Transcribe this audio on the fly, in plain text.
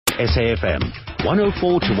SAFM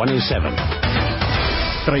 104 to 107.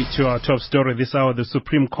 Straight to our top story this hour. The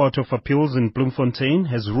Supreme Court of Appeals in Bloemfontein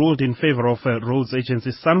has ruled in favor of roads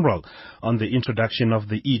agency SANRAL on the introduction of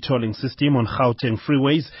the e-tolling system on Gauteng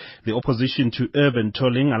freeways. The opposition to Urban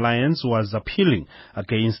Tolling Alliance was appealing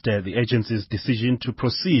against the agency's decision to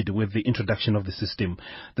proceed with the introduction of the system.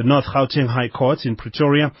 The North Gauteng High Court in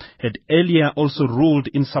Pretoria had earlier also ruled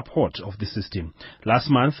in support of the system. Last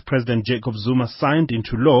month, President Jacob Zuma signed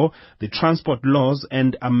into law the Transport Laws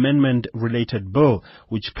and Amendment-related Bill,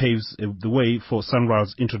 which paves the way for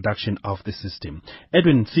SANRAL's introduction of the system.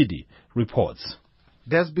 Edwin Tsidi reports.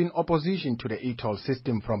 There's been opposition to the e-toll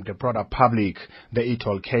system from the broader public. The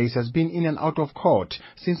e-toll case has been in and out of court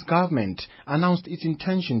since government announced its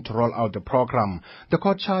intention to roll out the program. The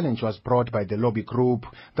court challenge was brought by the lobby group,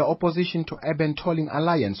 the opposition to Urban Tolling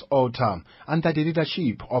Alliance, OTA, under the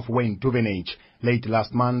leadership of Wayne Duvenage. Late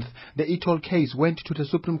last month, the e-toll case went to the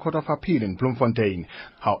Supreme Court of Appeal in Bloemfontein.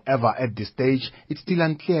 However, at this stage, it's still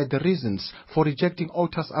unclear the reasons for rejecting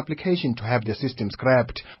OTA's application to have the system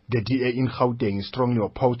scrapped. The DA in Gauteng is strongly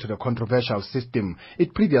opposed to the controversial system.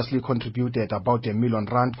 It previously contributed about R1 million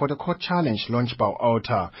for the court challenge launched by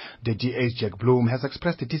OTA. The DA's Jack Bloom has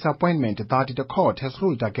expressed disappointment that the court has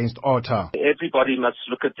ruled against OTA. Everybody must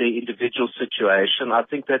look at the individual situation. I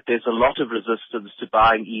think that there's a lot of resistance to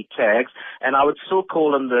buying e-tags, and I would still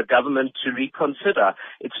call on the government to reconsider.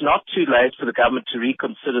 It's not too late for the government to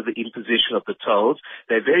reconsider the imposition of the tolls.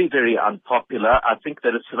 They're very, very unpopular. I think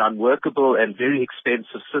that it's an unworkable and very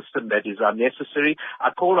expensive system that is unnecessary.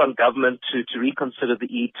 I call on government to reconsider the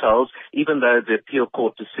e-tolls, even though the appeal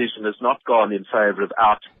court decision has not gone in favour of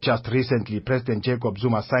out. Just recently, President Jacob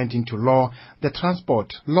Zuma signed into law the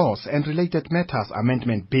Transport Laws and Related Matters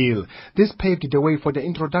Amendment Bill. This paved the way for the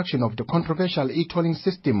introduction of the controversial e-tolling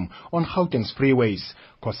system on Gauteng's freeways.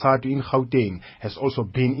 COSATU in Gauteng has also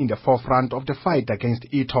been in the forefront of the fight against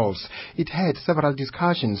e-tolls. It had several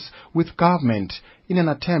discussions with government in an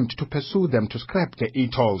attempt to pursue them to scrap the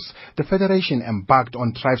e-tolls. The federation embarked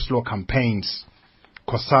on drive slow campaigns.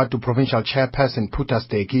 COSATU Provincial Chairperson Puta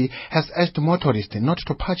Steki has urged motorists not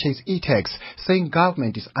to purchase e-tags, saying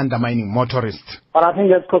government is undermining motorists. But I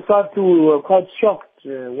think as COSATU we were quite shocked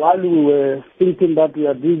while we were thinking that we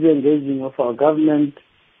are busy engaging with our government,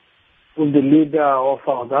 with the leader of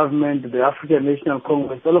our government, the African National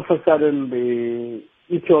Congress. All of a sudden the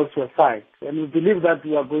e-tolls were signed. And we believe that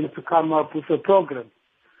we are going to come up with a program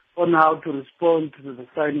on how to respond to the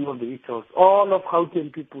signing of the e-tolls. All of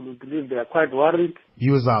Gauteng people, we believe they are quite worried.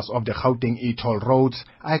 Users of the Gauteng e-toll roads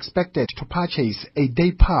are expected to purchase a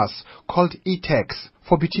day pass called e-tax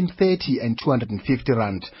for between 30 and 250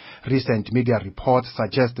 rand. Recent media reports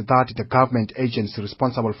suggest that the government agency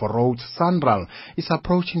responsible for roads, SANRAL, is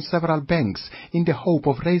approaching several banks in the hope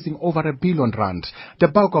of raising over R1 billion. The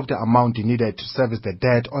bulk of the amount needed to service the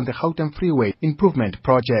debt on the Gauteng Freeway Improvement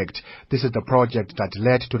Project. This is the project that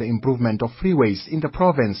led to the improvement of freeways in the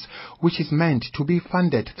province, which is meant to be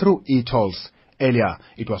funded through e-tolls. Earlier,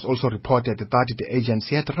 it was also reported that the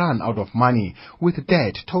agency had run out of money, with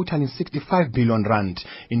debt totaling 65 billion rand,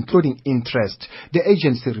 including interest. The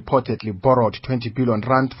agency reportedly borrowed 20 billion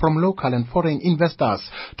rand from local and foreign investors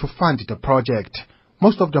to fund the project.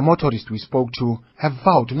 Most of the motorists we spoke to have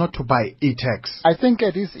vowed not to buy e-tags. I think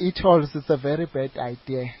these e-tolls is a very bad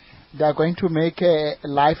idea. They are going to make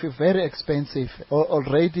life very expensive.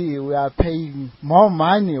 Already we are paying more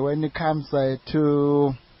money when it comes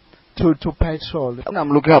to petrol. I'm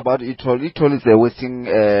looking about e-toll. E-toll is wasting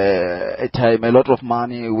time, a lot of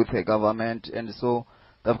money with the government, and so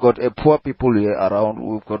they've got poor people here around.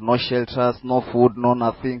 We've got no shelters, no food, no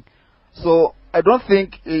nothing. So I don't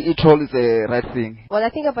think e-toll is the right thing. Well, I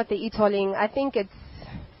think about the e-tolling, I think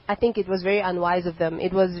it was very unwise of them.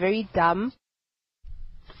 It was very dumb.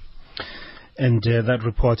 And that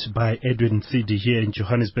report by Edwin Tsidi here in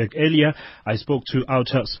Johannesburg. Earlier, I spoke to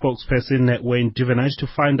OUTA spokesperson Wayne Duvenage to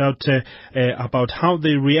find out about how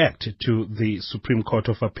they react to the Supreme Court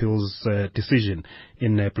of Appeal's decision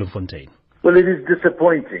in Bloemfontein. Well, it is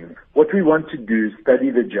disappointing. What we want to do is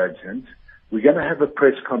study the judgment. We're going to have a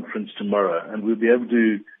press conference tomorrow, and we'll be able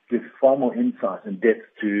to give far more insight and depth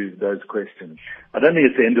to those questions. I don't think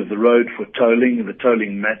it's the end of the road for tolling, the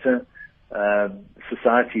tolling matter.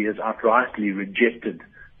 Society has outrightly rejected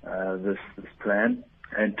this plan,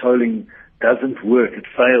 and tolling doesn't work. It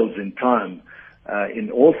fails in time in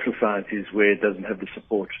all societies where it doesn't have the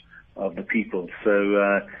support of the people.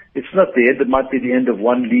 So it's not the end. It might be the end of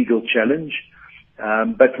one legal challenge,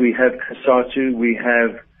 but we have COSATU, we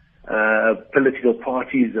have political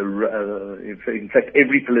parties. In fact,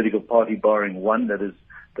 every political party barring one that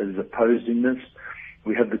is opposing this.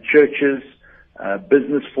 We have the churches.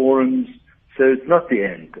 business forums. So it's not the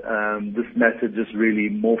end. This matter just really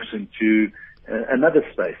morphs into another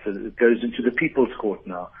space. It goes into the People's Court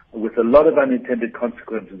now, with a lot of unintended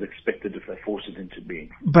consequences expected if they force it into being.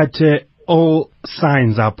 But all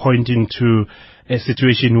signs are pointing to a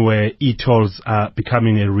situation where e-tolls are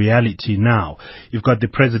becoming a reality now. You've got the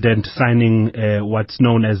president signing what's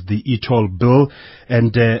known as the e-toll bill,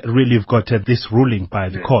 and really you've got this ruling by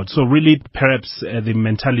the court. So really perhaps the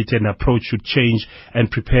mentality and approach should change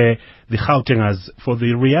and prepare the Gautengers for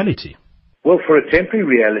the reality. Well, for a temporary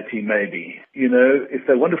reality, maybe. You know, if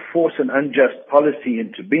they want to force an unjust policy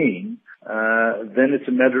into being, then it's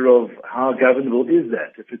a matter of how governable is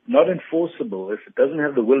that. If it's not enforceable, if it doesn't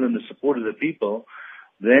have the will and the support of the people,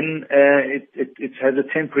 then it has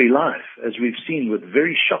a temporary life, as we've seen with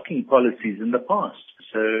very shocking policies in the past.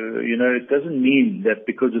 So, you know, it doesn't mean that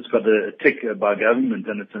because it's got a tick by government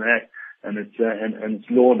and it's an act and it's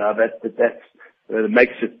law now that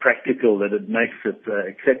makes it practical, that it makes it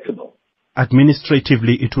acceptable.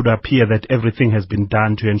 Administratively, it would appear that everything has been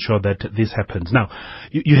done to ensure that this happens. Now,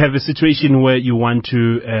 you have a situation where you want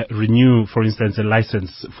to renew, for instance, a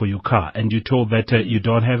license for your car, and you're told that you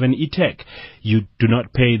don't have an e-tag. You do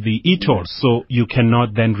not pay the e-toll, so you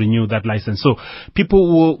cannot then renew that license. So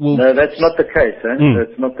people will... No, that's not the case,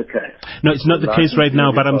 That's not the case. No, it's not the case right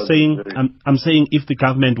now, but I'm saying if the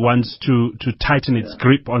government wants to tighten its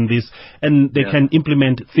grip on this, and they can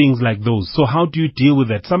implement things like those. So how do you deal with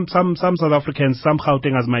that? Some South Africans, some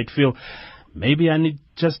Gautengers might feel, maybe I need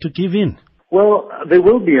just to give in. Well, there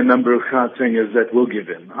will be a number of Gautengers that will give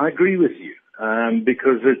in. I agree with you,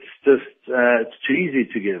 because it's just, it's too easy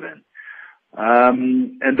to give in.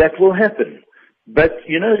 And that will happen. But,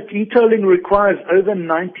 you know, e-tolling requires over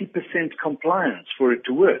 90% compliance for it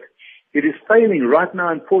to work. It is failing right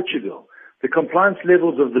now in Portugal. The compliance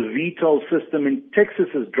levels of the VTOL system in Texas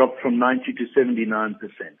has dropped from 90 to 79%.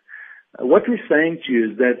 What we're saying to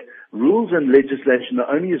you is that rules and legislation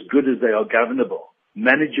are only as good as they are governable,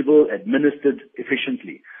 manageable, administered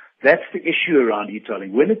efficiently. That's the issue around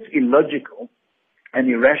e-tolling. When it's illogical and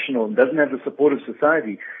irrational and doesn't have the support of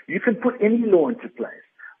society, you can put any law into place.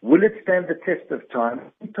 Will it stand the test of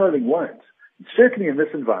time? E-tolling won't. Certainly in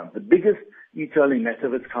this environment, the biggest e-tolling matter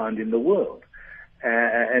of its kind in the world.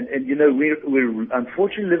 And you know, we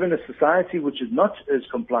unfortunately live in a society which is not as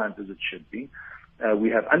compliant as it should be.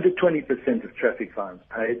 We have under 20% of traffic fines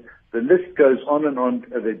paid. The list goes on and on.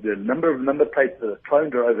 The number of number plates that are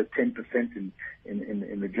cloned are over 10%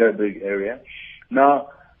 in the Joburg area. Now,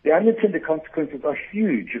 the unintended consequences are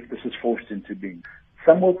huge if this is forced into being.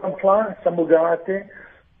 Some will comply, some will go out there,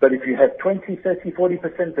 but if you have 20, 30,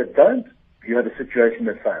 40% that don't, you have a situation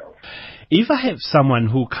that fails. If I have someone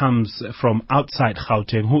who comes from outside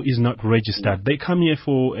Gauteng who is not registered, they come here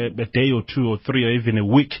for a day or two or three or even a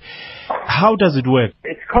week, how does it work?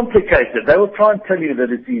 It's complicated. They will try and tell you that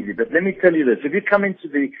it's easy, but let me tell you this. If you come into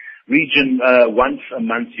the region once a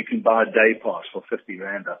month, you can buy a day pass for 50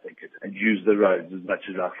 Rand, I think, and use the roads as much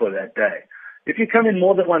as for that day. If you come in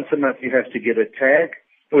more than once a month, you have to get a tag.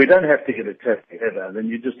 Or you don't have to get a tag ever. Then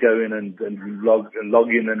you just go in and log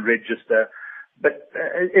in and register. But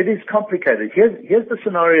it is complicated. Here's the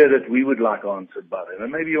scenario that we would like answered by them, and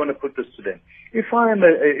maybe you want to put this to them. If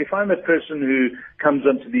I'm a person who comes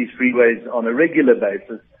onto these freeways on a regular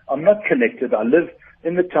basis, I'm not connected. I live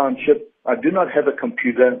in the township. I do not have a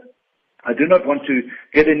computer. I do not want to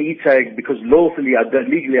get an e-tag because legally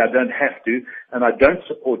I don't have to, and I don't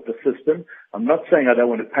support the system. I'm not saying I don't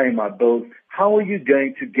want to pay my bills. How are you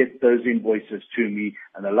going to get those invoices to me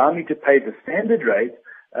and allow me to pay the standard rate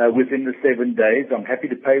within the 7 days? I'm happy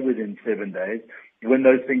to pay within 7 days when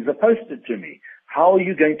those things are posted to me. How are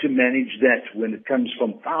you going to manage that when it comes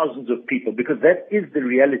from thousands of people? Because that is the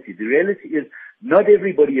reality. The reality is not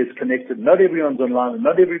everybody is connected, not everyone's online, and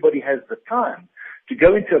not everybody has the time to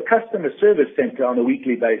go into a customer service center on a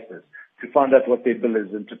weekly basis to find out what their bill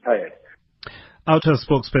is and to pay it. Outer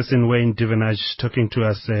spokesperson Wayne Divenage talking to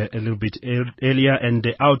us a little bit earlier, and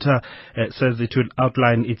the Outer says it will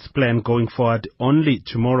outline its plan going forward only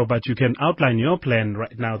tomorrow, but you can outline your plan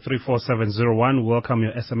right now. 34701. Welcome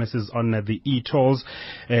your SMSs on the e-tolls.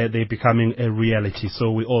 They're becoming a reality,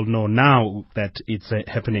 so we all know now that it's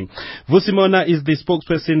happening. Vusimona is the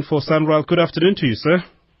spokesperson for SANRAL. Good afternoon to you, sir.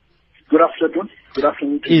 Good afternoon. Good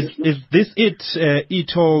afternoon to you. Is this it?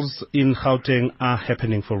 E-tolls in Gauteng are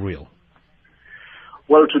happening for real?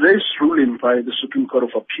 Well, today's ruling by the Supreme Court of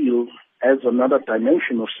Appeal adds another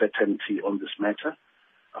dimension of certainty on this matter.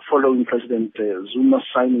 Following President Zuma's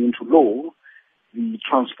signing into law the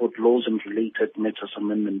Transport Laws and Related Matters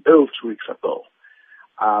Amendment Bill 2 weeks ago.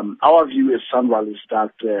 Our view as SANRAL is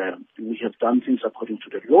that we have done things according to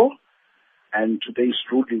the law. and today's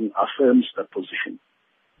ruling affirms that position.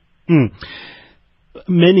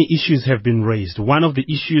 Many issues have been raised. One of the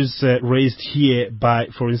issues raised here by,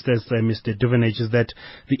 for instance, Mr. Duvenage is that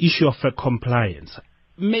the issue of compliance.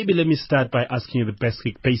 Maybe let me start by asking you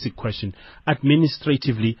the basic question.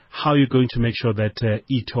 Administratively, how are you going to make sure that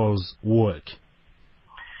e-tolls work?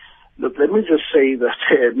 Look, let me just say that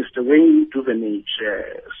Mr. Wayne Duvenage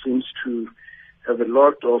seems to have a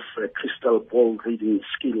lot of crystal ball reading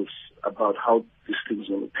skills about how these things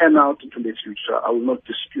will pan out into the future. I will not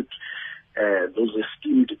dispute those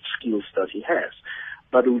esteemed skills that he has.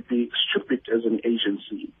 But it would be stupid as an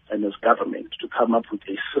agency and as government to come up with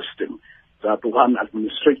a system that, one,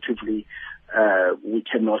 administratively we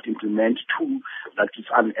cannot implement, two, that is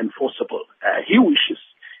unenforceable. He wishes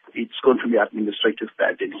it's going to be administrative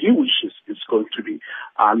burden. He wishes it's going to be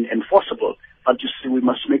unenforceable. But you see, we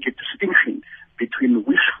must make a distinction between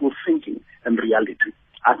wishful thinking and reality.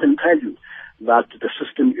 I can tell you that the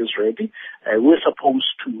system is ready. We're supposed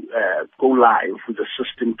to go live with the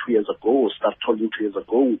system 2 years ago, or start tolling 2 years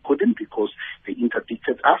ago. We couldn't because they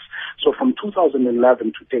interdicted us. So from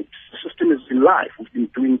 2011 to date, the system is in live. We've been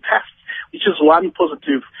doing tests, which is one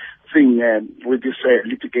positive thing with this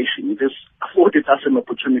litigation. It has afforded us an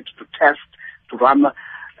opportunity to test, to run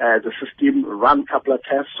the system, run a couple of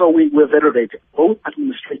tests. So we're very ready, both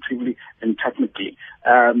administratively and technically,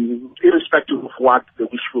 irrespective of what the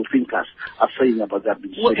wishful thinkers are saying about the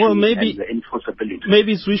administration and the enforceability.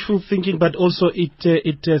 Maybe it's wishful thinking, but also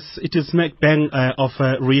it is smack bang of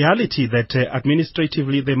reality that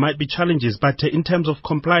administratively there might be challenges, but in terms of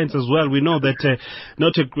compliance as well, we know that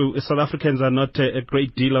South Africans are not a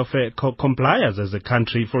great deal of compliers as a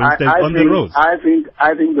country, for instance, on the roads. I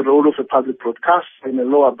think the role of a public broadcaster and a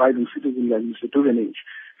law-abiding citizen like Mr. Duvenage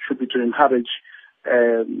should be to encourage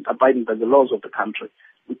abiding by the laws of the country.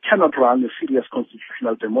 We cannot run a serious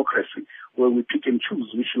constitutional democracy where we pick and choose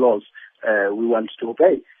which laws we want to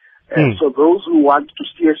obey. So those who want to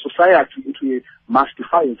steer society into a mass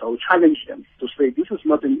defiance, I will challenge them to say this is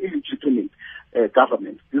not an illegitimate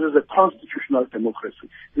government. This is a constitutional democracy.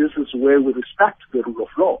 This is where we respect the rule of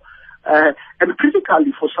law. And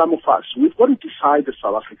critically for some of us, we've got to decide as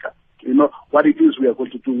South Africa, what it is we are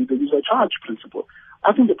going to do with the user charge principle.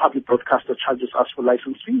 I think the public broadcaster charges us for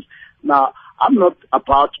license fees. Now, I'm not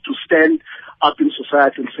about to stand up in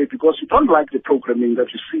society and say, because you don't like the programming that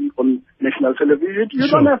you see on national television, you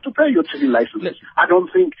don't have to pay your TV license. I don't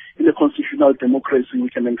think in a constitutional democracy we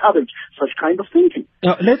can encourage such kind of thinking.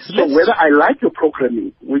 So whether I like your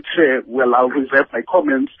programming, which, I'll reserve my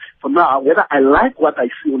comments for now, whether I like what I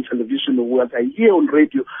see on television or what I hear on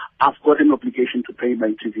radio, I've got an obligation to pay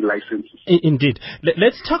my TV licenses. Indeed.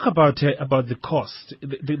 Let's talk about the cost,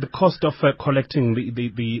 the cost of collecting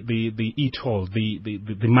the e-toll,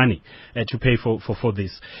 the money to pay for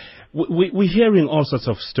this. We're hearing all sorts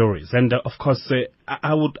of stories, and of course,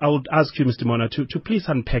 I would ask you, Mr. Mona, to please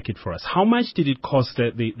unpack it for us. How much did it cost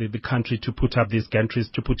the country to put up these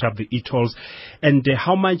gantries, to put up the e-tolls, and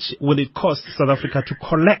how much will it cost South Africa to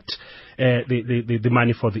collect the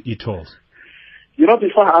money for the e-tolls?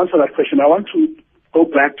 Before I answer that question, I want to go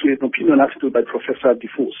back to an opinion article by Professor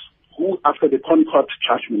Diffus, who, after the Concord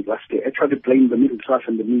judgment last year, actually blamed the middle class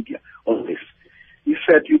and the media on this. He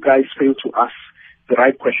said, you guys failed to ask the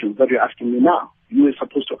right questions that you're asking me now. You were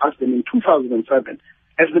supposed to ask them in 2007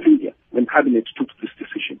 as the media when Cabinet took this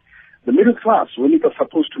decision. The middle class, when it was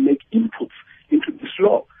supposed to make inputs into this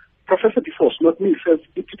law, Professor Diffus, not me, says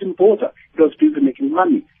it didn't bother. It was busy making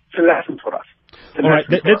money. It's a lesson for us. All right,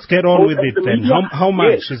 let's get on with it then. How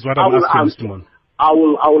much is what I'm asking, Mr. Mon? I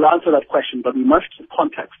will answer that question, but we must keep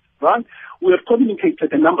context, right? We have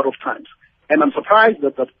communicated a number of times, and I'm surprised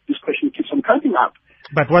that this question keeps on coming up.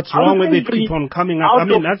 But what's wrong with it keep on coming up?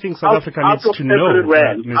 I think South Africa needs to know,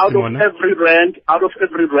 Out of every rand,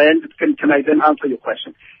 can I then answer your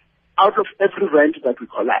question? Out of every rand that we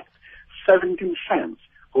collect, 17 cents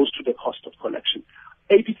goes to the cost of collection.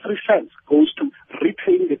 83 cents goes to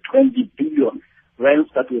repaying the 20 billion rands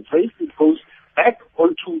that we've raised. It goes back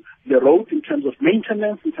onto the road in terms of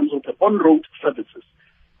maintenance, in terms of the on-road services.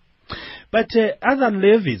 But other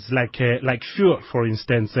levies, like fuel, for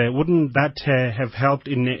instance, wouldn't that have helped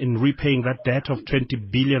in repaying that debt of 20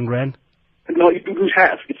 billion rand? No, it wouldn't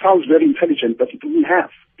have. It sounds very intelligent, but it wouldn't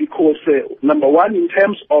have. Because, number one, in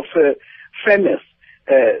terms of fairness,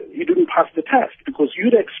 you didn't pass the test. Because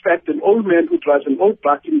you'd expect an old man who drives an old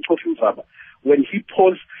truck in Tofimfaba, when he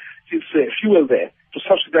pours his fuel there, to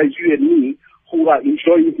subsidize you and me, who are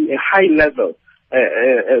enjoying a high-level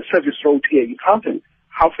service road here in Gauteng.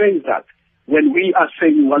 How fair is that? When we are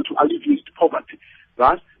saying we want to alleviate poverty.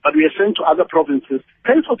 right? But we are saying to other provinces,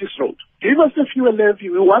 pay for this road. Give us the fuel levy.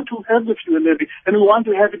 We want to have the fuel levy, and we want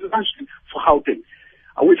to have it largely for Gauteng.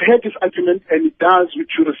 We've had this argument, and it does, with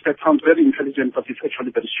due respect, sound very intelligent, but it's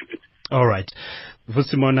actually very stupid. All right.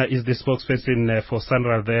 Vusimona is the spokesperson for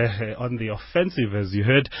SANRAL there on the offensive, as you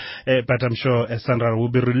heard. But I'm sure SANRAL will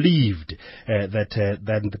be relieved that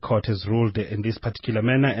the court has ruled in this particular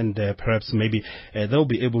manner, and perhaps maybe they'll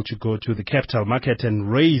be able to go to the capital market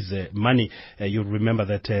and raise money. You'll remember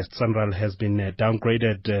that SANRAL has been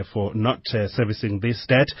downgraded for not servicing this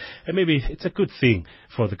debt. And maybe it's a good thing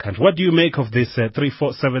for the country. What do you make of this?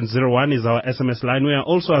 34701 is our SMS line. We are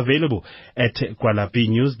also available at Kuala B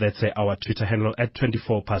News. That's our Twitter handle at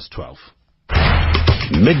 12.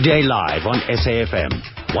 Midday Live on SAFM,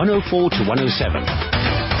 104 to 107.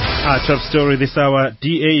 Our top story this hour,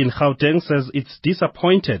 DA in Gauteng says it's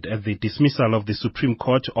disappointed at the dismissal of the Supreme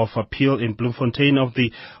Court of Appeal in Bloemfontein of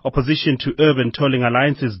the opposition to Urban Tolling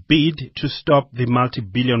Alliance's bid to stop the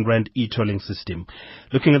multi-billion rand e-tolling system.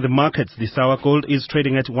 Looking at the markets this hour, gold is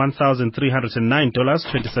trading at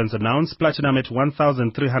 $1,309.20 an ounce, platinum at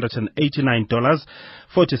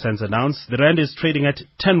 $1,389.40 an ounce. The rand is trading at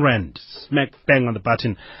 10 rand, smack bang on the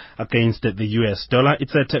button against the US dollar.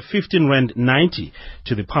 It's at 15 rand 90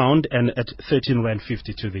 to the pound and at 13 rand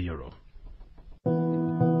 50 to the euro.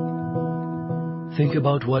 Think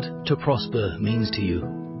about what to prosper means to you.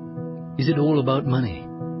 Is it all about money,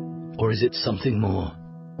 or is it something more?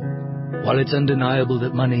 While it's undeniable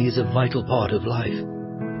that money is a vital part of life,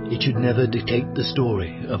 it should never dictate the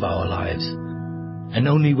story of our lives. And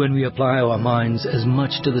only when we apply our minds as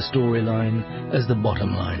much to the storyline as the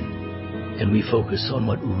bottom line can we focus on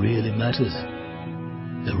what really matters,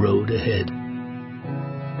 the road ahead.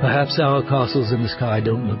 Perhaps our castles in the sky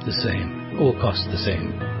don't look the same or cost the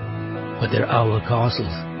same, but they're our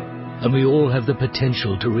castles, and we all have the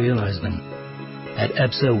potential to realize them. At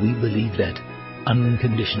ABSA, we believe that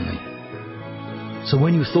unconditionally. So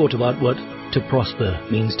when you thought about what to prosper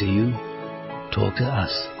means to you, talk to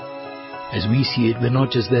us. As we see it, we're not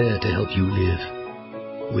just there to help you live.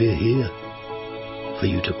 We're here for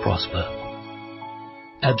you to prosper.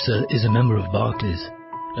 ABSA is a member of Barclays,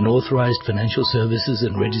 an authorized financial services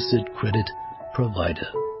and registered credit provider.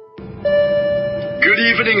 Good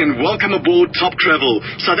evening and welcome aboard Top Travel,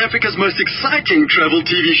 South Africa's most exciting travel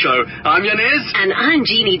TV show. I'm Yanez. And I'm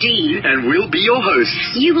Jeannie D. And we'll be your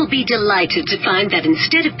hosts. You will be delighted to find that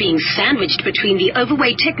instead of being sandwiched between the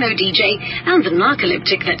overweight techno DJ and the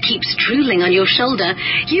narcoleptic that keeps drooling on your shoulder,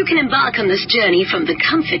 you can embark on this journey from the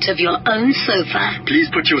comfort of your own sofa.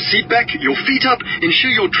 Please put your seat back, your feet up,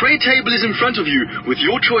 ensure your tray table is in front of you with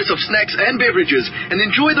your choice of snacks and beverages, and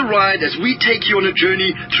enjoy the ride as we take you on a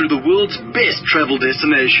journey through the world's best travel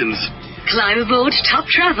destinations. Climb aboard Top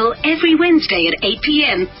Travel every Wednesday at 8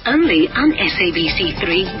 p.m. only on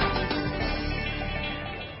SABC3.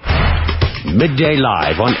 Midday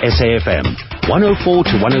Live on SAFM, 104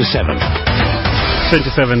 to 107.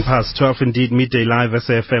 27 past 12, indeed, Midday Live,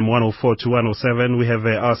 SAFM 104 to 107. We have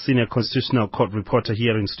our senior Constitutional Court reporter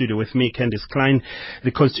here in studio with me, Candice Klein.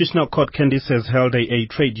 The Constitutional Court, Candice, has held a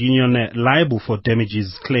trade union liable for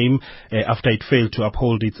damages claim after it failed to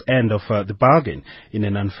uphold its end of the bargain in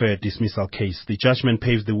an unfair dismissal case. The judgment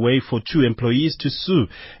paves the way for two employees to sue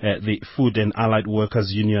the Food and Allied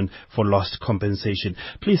Workers Union for lost compensation.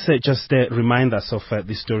 Please just remind us of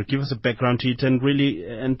this story. Give us a background to it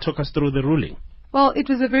and talk us through the ruling. Well, it's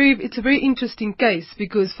a very interesting case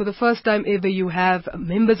because for the first time ever you have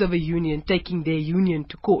members of a union taking their union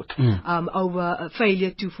to court over a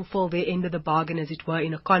failure to fulfill their end of the bargain, as it were,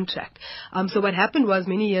 in a contract. So what happened was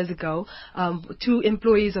many years ago, two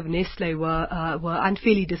employees of Nestle were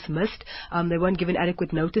unfairly dismissed. They weren't given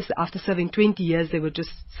adequate notice. After serving 20 years, they were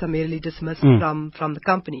just summarily dismissed from the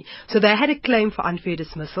company. So they had a claim for unfair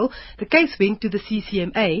dismissal. The case went to the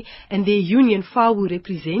CCMA, and their union, FAWU,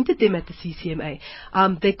 represented them at the CCMA.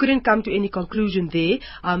 They couldn't come to any conclusion there.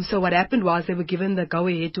 So what happened was they were given the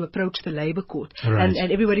go-ahead to approach the Labour Court. Right.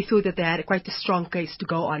 And everybody thought that they had quite a strong case to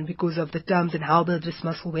go on because of the terms and how the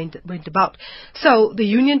dismissal went about. So the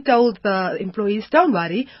union told the employees, don't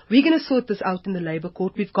worry, we're going to sort this out in the Labour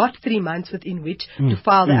Court. We've got 3 months within which to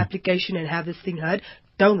file the application and have this thing heard.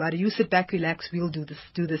 Don't worry, you sit back, relax, we'll do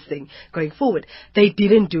this thing going forward. They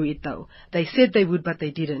didn't do it though. They said they would, but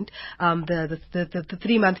they didn't. The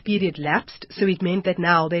 3-month period lapsed, so it meant that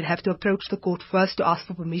now they'd have to approach the court first to ask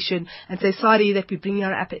for permission and say, sorry that we bring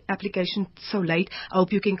our application so late. I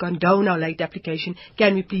hope you can condone our late application.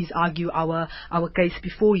 Can we please argue our case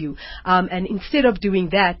before you? And instead of doing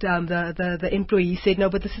that, the employee said,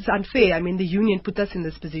 no, but this is unfair. I mean, the union put us in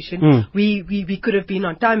this position. We could have been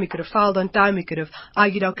on time, we could have filed on time, we could have argued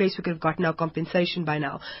argued our case, we could have gotten our compensation by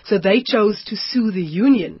now. So they chose to sue the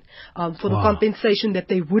union for the compensation that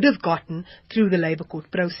they would have gotten through the labour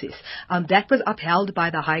court process. That was upheld by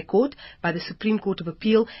the High Court, by the Supreme Court of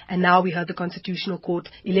Appeal, and now we heard the Constitutional Court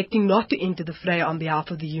electing not to enter the fray on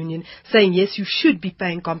behalf of the union, saying yes, you should be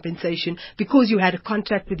paying compensation because you had a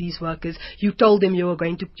contract with these workers. You told them you were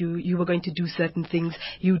going to do certain things.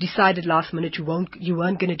 You decided last minute you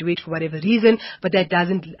weren't going to do it for whatever reason, but that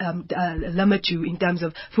doesn't limit you in terms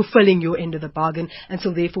of fulfilling your end of the bargain, and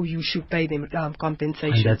so therefore you should pay them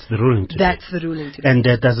compensation. And that's the ruling today. That's the ruling today. And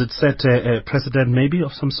does it set a precedent maybe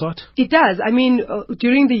of some sort? It does. I mean,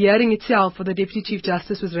 during the hearing itself, the Deputy Chief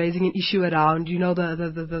Justice was raising an issue around,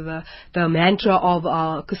 the mantra of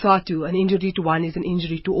COSATU, an injury to one is an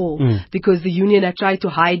injury to all, because the union had tried to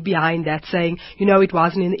hide behind that, saying, it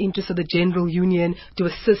wasn't in the interest of the general union to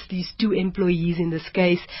assist these two employees in this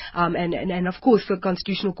case, and of course the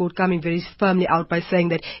Constitutional Court coming very firmly out by saying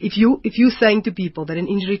that if you're saying to people that an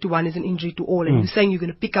injury to one is an injury to all, and you're saying you're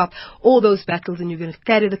going to pick up all those battles and you're going to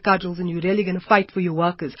carry the cudgels and you're really going to fight for your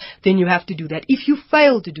workers, then you have to do that. If you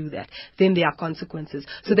fail to do that, then there are consequences.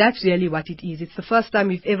 So that's really what it is. It's the first time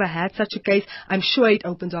we've ever had such a case. I'm sure it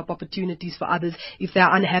opens up opportunities for others if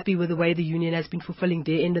they're unhappy with the way the union has been fulfilling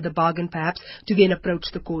their end of the bargain, perhaps, to then approach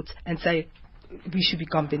the courts and say we should be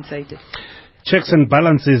compensated. Checks and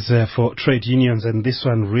balances for trade unions, and this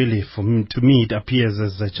one really, to me, it appears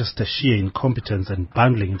as just a sheer incompetence and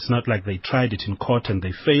bungling. It's not like they tried it in court and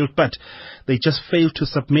they failed, but they just failed to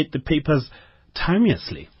submit the papers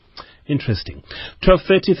timeously. Interesting.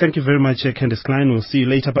 12:30, thank you very much, Candice Klein. We'll see you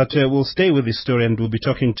later, but we'll stay with this story and we'll be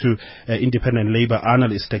talking to independent Labour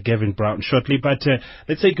analyst Gavin Brown shortly. But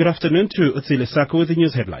let's say good afternoon to Utsile Sako with the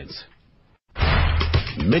news headlines.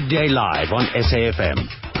 Midday Live on SAFM,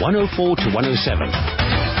 104 to 107.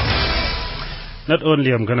 Not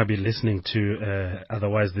only I'm going to be listening to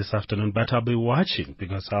otherwise this afternoon, but I'll be watching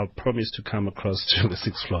because I'll promise to come across to the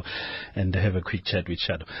 6th floor and have a quick chat with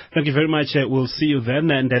Shadow. Thank you very much. We'll see you then.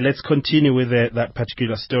 And let's continue with that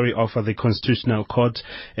particular story of the Constitutional Court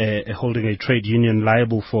holding a trade union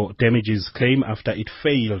liable for damages claim after it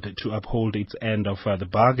failed to uphold its end of the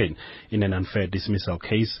bargain in an unfair dismissal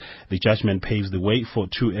case. The judgment paves the way for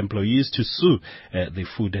two employees to sue the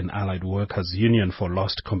Food and Allied Workers Union for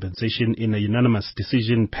lost compensation in a unanimous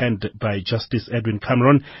decision penned by Justice Edwin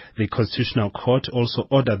Cameron. The Constitutional Court also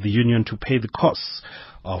ordered the union to pay the costs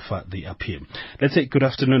of the appeal. Let's say good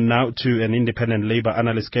afternoon now to an independent Labour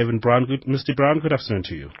analyst, Gavin Brown. Mr. Brown, good afternoon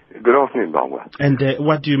to you. Good afternoon, Bangwa. And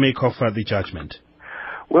what do you make of the judgment?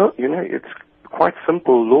 Well, it's quite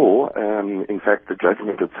simple law. In fact, the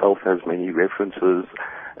judgment itself has many references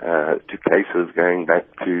to cases going back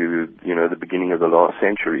to, the beginning of the last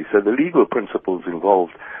century. So the legal principles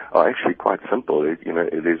involved are actually quite simple.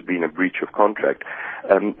 There's been a breach of contract.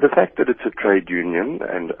 The fact that it's a trade union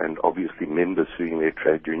and obviously members suing their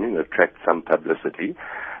trade union attracts some publicity.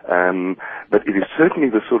 But it is certainly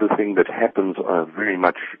the sort of thing that happens on a very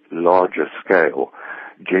much larger scale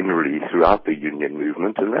generally throughout the union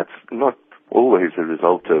movement, and that's not always a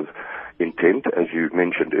result of intent, as you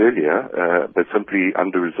mentioned earlier, but simply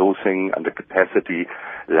under-resourcing, under-capacity,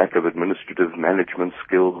 lack of administrative management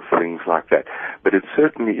skills, things like that. But it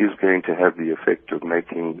certainly is going to have the effect of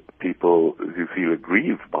making people who feel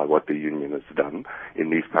aggrieved by what the union has done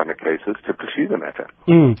in these kind of cases to pursue the matter.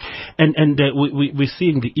 And we're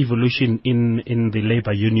seeing the evolution in the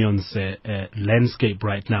labor unions landscape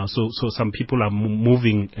right now. So some people are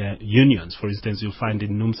moving unions. For instance, you'll find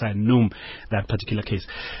in NUMSA and NUM that particular case.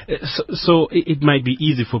 So it might be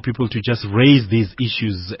easy for people to just raise these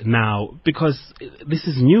issues now because this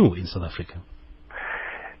is new in South Africa.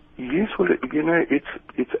 Yes, well,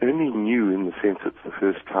 it's only new in the sense it's the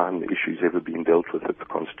first time the issue's ever been dealt with at the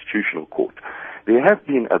Constitutional Court. There have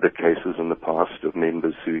been other cases in the past of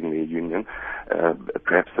members suing their union.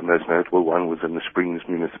 Perhaps the most notable one was in the Springs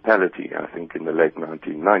municipality, I think in the late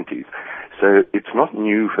 1990s. So it's not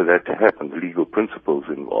new for that to happen, legal principles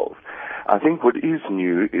involved. I think what is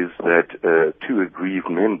new is that two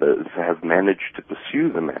aggrieved members have managed to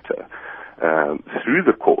pursue the matter through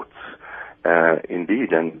the courts.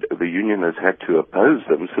 Indeed, and the union has had to oppose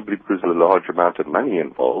them simply because of the large amount of money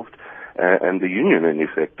involved, and the union, in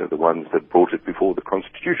effect, are the ones that brought it before the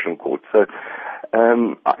Constitutional Court. So,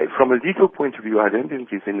 from a legal point of view, I don't think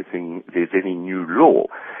there's any new law,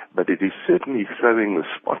 but it is certainly throwing the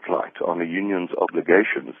spotlight on the union's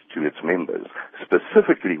obligations to its members,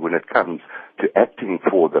 specifically when it comes to acting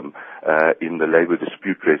for them in the labour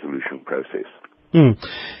dispute resolution process.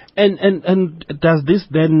 And does this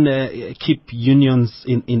then keep unions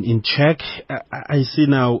in check? I see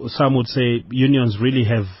now some would say unions really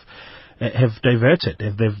have have diverted.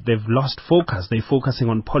 They've lost focus. They're focusing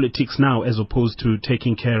on politics now as opposed to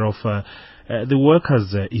taking care of the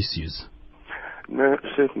workers' issues. No,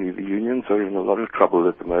 certainly the unions are in a lot of trouble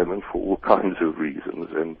at the moment for all kinds of reasons,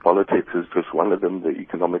 and politics is just one of them. The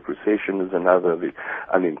economic recession is another. The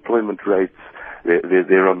unemployment rates.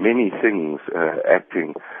 There are many things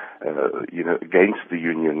acting, against the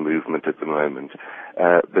union movement at the moment.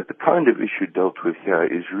 But the kind of issue dealt with here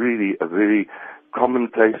is really a very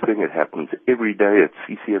commonplace thing. It happens every day at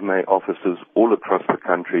CCMA offices all across the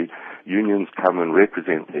country. Unions come and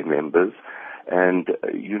represent their members. And,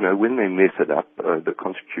 when they mess it up, the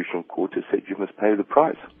Constitutional Court has said you must pay the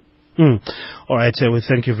price. All right, we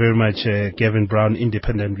thank you very much, Gavin Brown,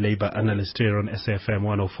 independent Labour analyst here on SAFM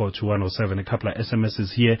 104 to 107. A couple of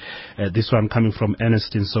SMSs here. This one coming from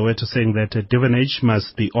Ernest in Soweto saying that Devonage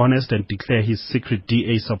must be honest and declare his secret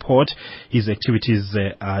DA support. His activities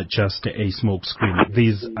are just a smokescreen.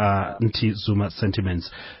 These are anti-Zuma sentiments.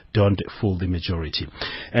 Don't fool the majority.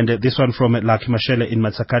 And this one from Lucky Mashele in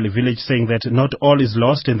Matsakali village saying that not all is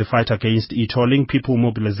lost in the fight against e-tolling. People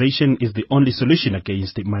mobilization is the only solution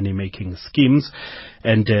against the money-making schemes.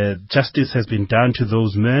 And justice has been done to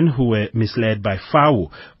those men who were misled by FAU.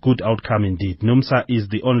 Good outcome indeed. NUMSA is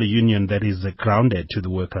the only union that is grounded to the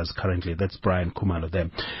workers currently. That's Brian Kumalo there.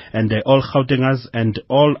 And all Gautengers and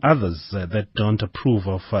all others that don't approve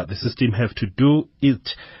of the system have to do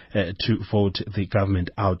it to vote the government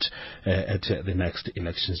out at the next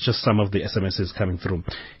elections. Just some of the SMSs coming through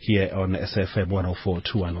here on SFM 104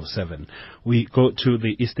 to 107. We go to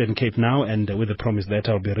the Eastern Cape now, and with the promise that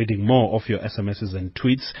I'll be reading more of your SMSs and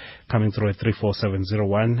tweets coming through at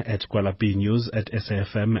 34701 at Kuala B News at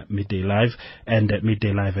SAFM Midday Live and at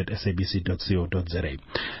Midday Live at sabc.co.za.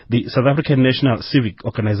 The South African National Civic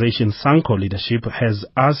Organization SANCO leadership has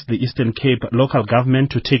asked the Eastern Cape local government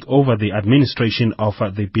to take over the administration of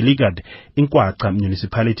the beleaguered Inkwaqa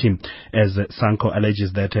municipality, as SANCO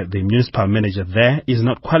alleges that the municipal manager there is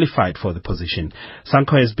not qualified for the position.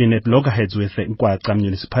 SANCO has been at loggerheads with the Inkwaqa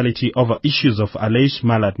municipality over issues of alleged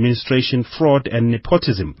maladministration, fraud and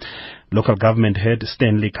nepotism. Local government head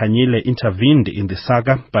Stanley Kanyile intervened in the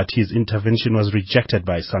saga, but his intervention was rejected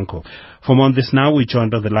by SANCO. For more on this now, we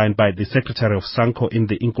joined on the line by the Secretary of SANCO in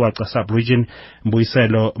the Inkwaqa sub-region,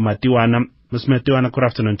 Mbuyiselo Matiwana. Ms. Matiwana, good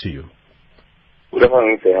afternoon to you. Good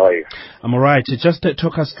afternoon, sir. How are you? I'm all right. Just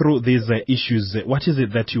talk us through these issues. What is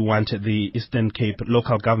it that you want the Eastern Cape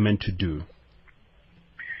local government to do?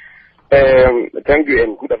 Thank you,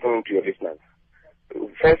 and good afternoon to your listeners.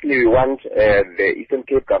 Firstly, we want the Eastern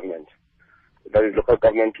Cape government, that is local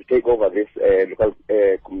government, to take over this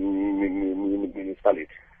local municipality.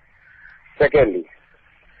 Secondly,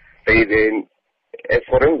 there is a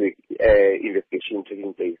forensic investigation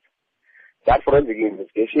taking place. That forensic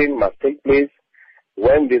investigation must take place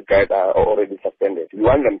when these guys are already suspended. We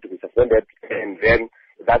want them to be suspended, and then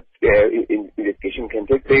that investigation can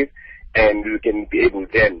take place, and we can be able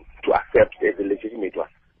then to accept the legitimate one.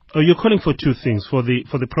 Oh, you're calling for two things: for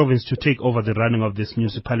the province to take over the running of this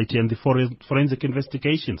municipality and the forensic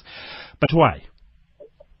investigations. But why?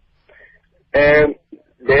 The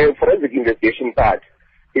forensic investigation part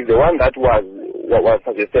is the one that was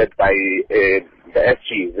suggested by the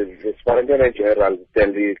SG, the Superintendent General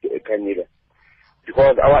Stanley Kanyile,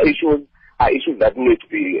 because our issues are issues that need to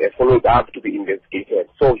be followed up, to be investigated.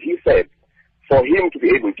 So he said, for him to be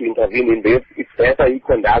able to intervene in this, it's better he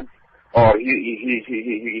conducts or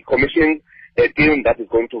he commissions a team that is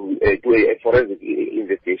going to do a forensic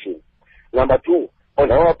investigation. Number two,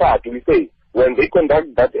 on our part, we say, when they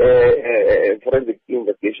conduct that forensic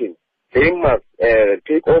investigation, they must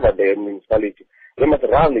take over the municipality. They must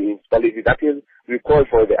run the municipality. That is, we call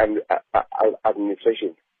for the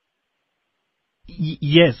administration.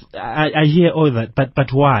 Yes, I hear all that,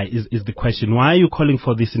 but why is the question? Why are you calling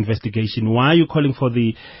for this investigation? Why are you calling for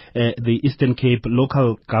the Eastern Cape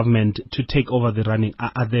local government to take over the running?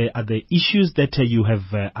 Are there issues that you have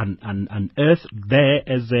unearthed there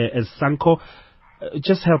as SANCO?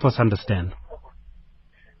 Just help us understand.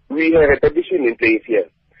 We have a petition in place here.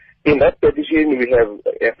 In that petition, we have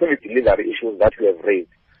civic delivery issues that we have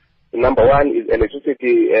raised. Number one is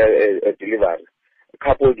electricity delivery,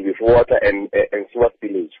 coupled with water and sewer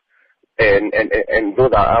spillage. And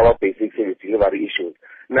those are our basic service delivery issues.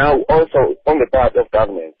 Now, also, on the part of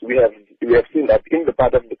government, we have seen that in the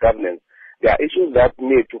part of the government, there are issues that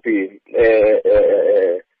need to be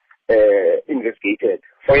investigated.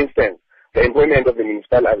 For instance, the employment of the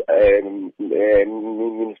municipal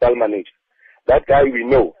manager. That guy, we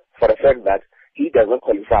know for a fact that he does not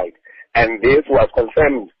qualify. And this was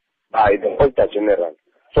confirmed by the Auditor General.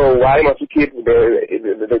 So why must we keep the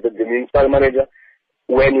municipal manager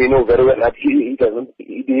when we know very well that he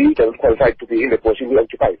doesn't qualify to be in the position he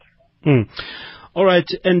occupies. All right,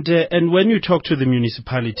 and when you talk to the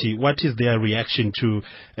municipality, what is their reaction to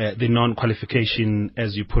the non-qualification,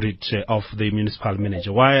 as you put it, of the municipal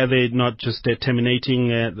manager? Why are they not just terminating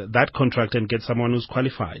that contract and get someone who's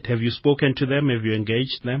qualified? Have you spoken to them? Have you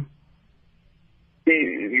engaged them?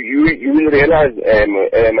 You will realize,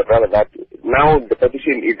 my brother, that now the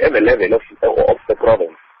petition is at the level of the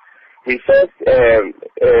province. We first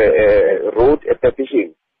wrote a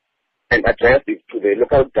petition and addressed it to the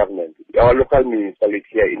local government, our local municipality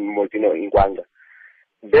here in Molteno, in Gwanga.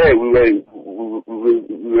 There we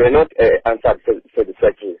were not answered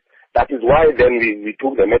satisfactorily. That is why then we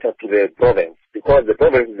took the matter to the province, because the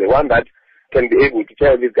province is the one that can be able to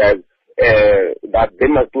tell these guys that they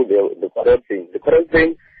must do the correct thing. The correct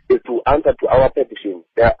thing is to answer to our petition.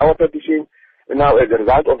 Our petition, now as a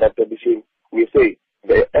result of that petition, we say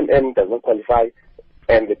the MM does not qualify,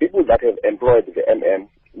 and the people that have employed the MM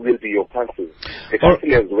will be your council. The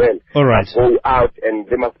council as well. All right. Go out and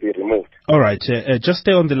they must be removed. All right. Just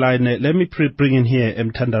stay on the line. Let me bring in here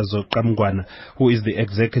Mthandazo Kamgwana, who is the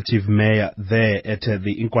executive mayor there at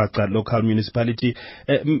the Inkwaqwa local municipality.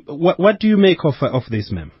 What do you make of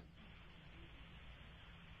this, ma'am?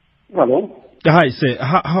 Hello. Hi, sir.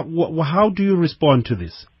 How do you respond to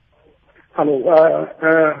this? Hello.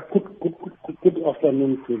 Good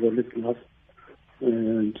afternoon to the listeners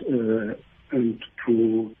and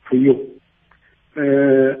to you.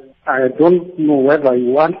 I don't know whether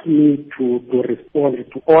you want me to respond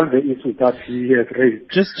to all the issues that he has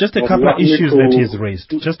raised. Just a couple of issues that he's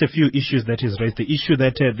raised. Just a few issues that he's raised. The issue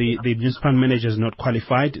that the municipal manager is not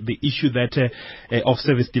qualified. The issue that of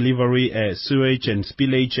service delivery, sewage and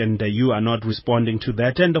spillage, and you are not responding to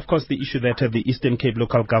that. And of course the issue that the Eastern Cape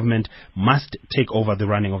local government must take over the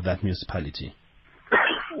running of that municipality.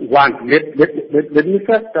 One, let me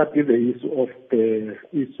first start with the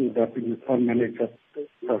issue that the municipal manager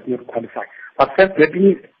does not qualify. But first, let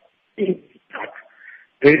me say that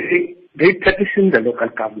they petitioned the local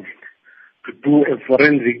government to do a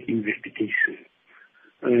forensic investigation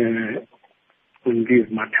on these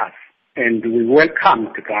matters, and we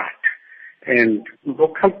welcomed that. And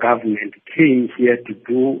local government came here to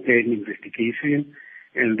do an investigation,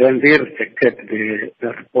 and then they rejected the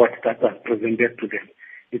report that was presented to them.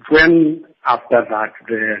 It's when, after that,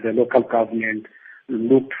 the local government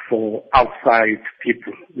looked for outside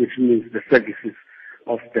people, which means the services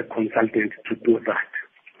of the consultant to do that.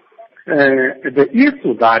 The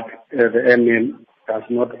issue that the MM does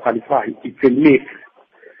not qualify, it's a myth,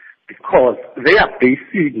 because they are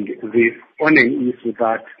basing this on an issue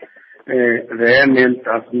that the MM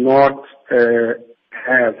does not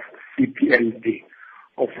have CPND,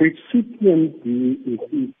 of which CPND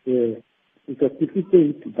is a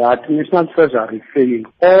certificate that National Treasury is saying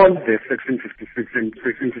all the Section 56 and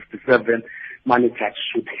Section 57 managers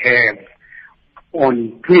should have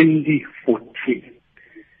on 2014.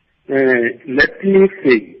 Let me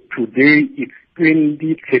say, today it's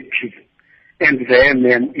 2013, and the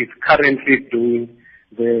MM is currently doing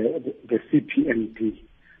the CPND.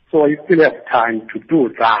 So you still have time to do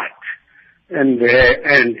that. And the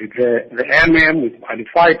MM is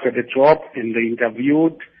qualified for the job, and they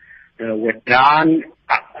interviewed were done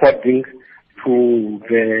according to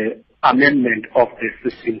the amendment of the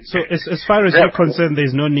system. So as far as you're concerned,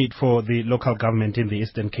 there's no need for the local government in the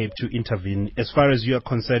Eastern Cape to intervene. As far as you are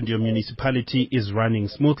concerned, your municipality is running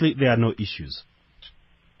smoothly. There are no issues.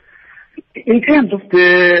 In terms of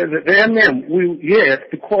the MM, yes,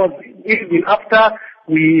 because even after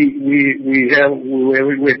we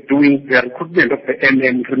were doing the recruitment of the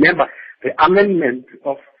MM, remember, the amendment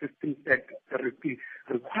of Systems Act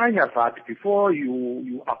requires that before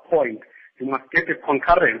you appoint, you must get a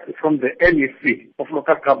concurrence from the NEC of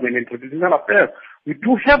Local Government and Traditional Affairs. We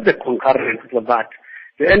do have the concurrence for that.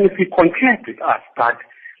 The NEC concurred with us that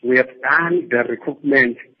we have done the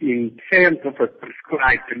recruitment in terms of a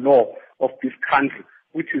prescribed law of this country,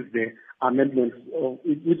 which is the amendment,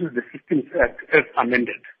 which is the Systems Act as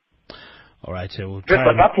amended. All right, we'll try.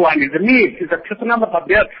 But that one is a myth. It's a personal number, but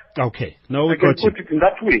okay, no, we can put it in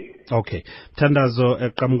that way. Okay,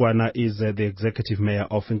 Mthandazo Kamgwana is the executive mayor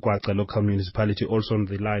of Inkwaqwa local municipality. Also on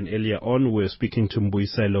the line earlier on, we're speaking to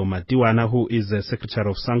Mbuyiselo Madiwana, who is the secretary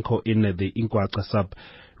of SANCO in the Inkwaqwa sub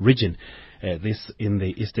region. this in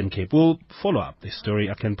the Eastern Cape. We'll follow up this story,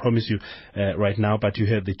 I can promise you right now, but you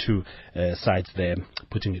heard the two sides there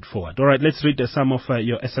putting it forward. All right, let's read some of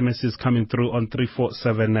your SMSs coming through on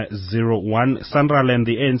 34701. Sanral and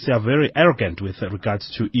the ANC are very arrogant with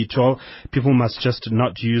regards to e-toll. People must just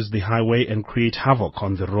not use the highway and create havoc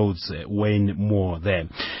on the roads. Wayne Moore there.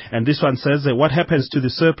 And this one says, what happens to the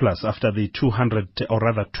surplus after the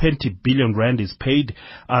 20 billion rand is paid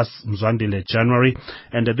as Mzwandile January?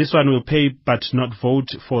 And this one will pay but not vote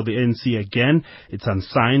for the ANC again. It's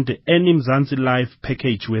unsigned. Any Mzansi Life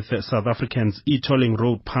package with South Africans e-tolling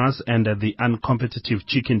road pass and the uncompetitive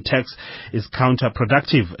chicken tax is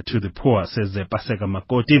counterproductive to the poor, says Paseka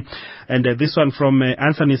Makoti. And this one from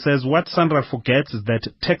Anthony says, what Sandra forgets is that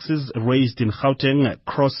taxes raised in Gauteng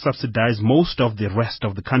cross-subsidize most of the rest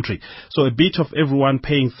of the country. So a bit of everyone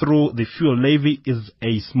paying through the fuel levy is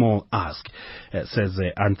a small ask, says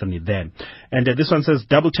Anthony there. And this one says,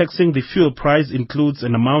 double taxing the fuel price includes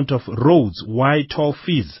an amount of roads. Why toll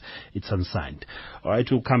fees? It's unsigned. All right,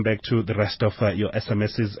 we'll come back to the rest of your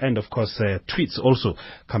SMSs and, of course, tweets also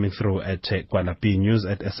coming through at Kwala B News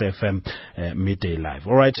at SAFM Midday Live.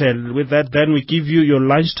 All right, with that, then we give you your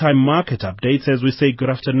lunchtime market updates as we say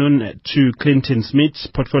good afternoon to Clinton Smith,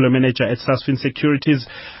 Portfolio Manager at Sasfin Securities.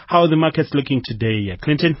 How are the markets looking today,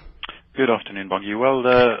 Clinton? Good afternoon, Bongi. Well,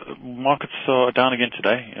 the markets are down again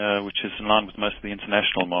today, which is in line with most of the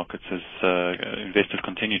international markets as investors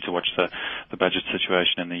continue to watch the budget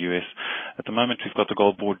situation in the US. At the moment, we've got the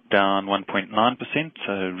gold board down 1.9%.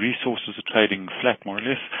 Resources are trading flat, more or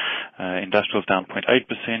less. Industrials down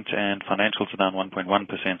 0.8%, and financials are down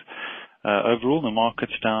 1.1%. Overall, the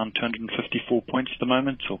market's down 254 points at the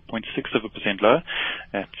moment, or 0.6% lower.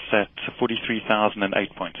 It's at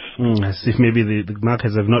 43,008 points. As if maybe the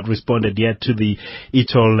markets have not responded yet to the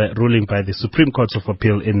e-toll ruling by the Supreme Court of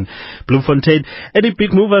Appeal in Bloemfontein. Any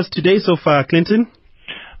big movers today so far, Clinton?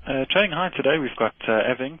 Trading high today, we've got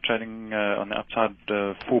Aving trading on the upside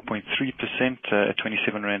 4.3% at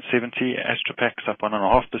 27 Rand 70. Astropack's up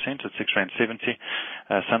 1.5% at 6 Rand 70.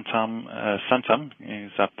 Santam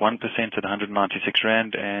is up 1% at 196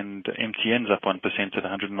 Rand, and MTN's up 1% at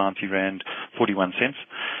 190 Rand 41 cents.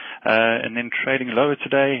 And then trading lower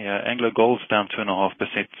today, Anglo Gold's down 2.5%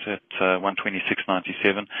 at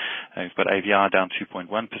 126.97. We've got AVR down 2.1%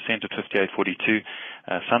 at 58.42.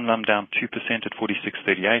 Sanlam down 2% at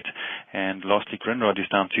 46.38. And lastly, Grindrod is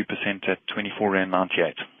down 2% at 24 Rand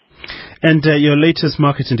 98. And your latest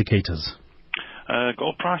market indicators?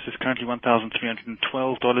 Gold price is currently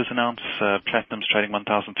 $1,312 an ounce. Platinum's trading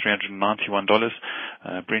 $1,391.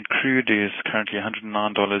 Brent crude is currently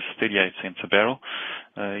 $109.38 a barrel.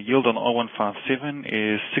 Yield on R157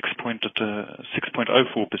 is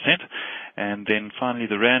 6.04%. And then finally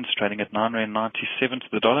the rand's trading at 9 Rand 97 to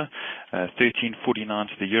the dollar, 13.49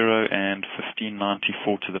 to the euro, and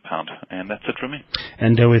 15.94 to the pound. And that's it from me.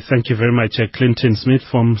 And we thank you very much, Clinton Smith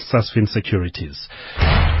from Sasfin Securities.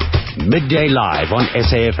 Midday Live on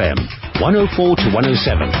SAFM, 104 to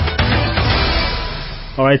 107.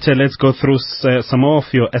 All right, let's go through some more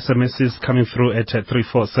of your SMSs coming through at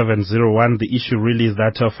 34701. The issue really is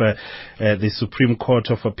that of the Supreme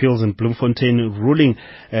Court of Appeals in Bloemfontein ruling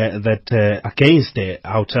that against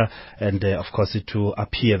Outer, and of course it will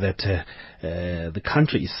appear that the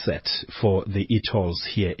country is set for the e-tolls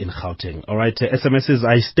here in Gauteng. All right, SMSs,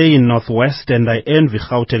 I stay in Northwest and I envy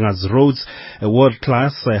Gauteng as roads,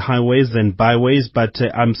 world-class highways and byways, but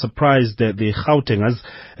I'm surprised that the Gautengers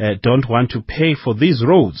don't want to pay for these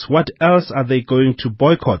roads. What else are they going to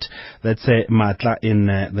boycott? That's Matla in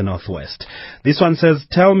the Northwest. This one says,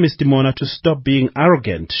 tell Mr. Mona to stop being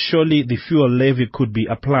arrogant. Surely the fuel levy could be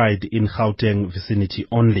applied in Gauteng vicinity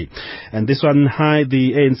only. And this one, hi,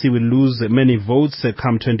 the ANC will lose many votes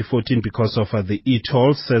come 2014 because of the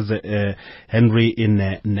e-toll, says Henry in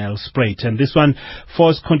Nelspruit. And this one,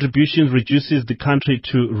 forced contributions reduces the country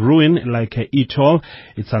to ruin like e-toll.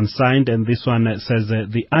 It's unsigned. And this one says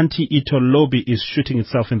the anti-e-toll lobby is shooting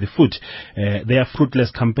itself in the foot. Their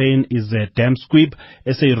fruitless campaign is a damn squib.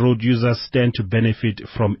 SA road users stand to benefit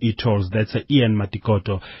from e-tolls. That's Ian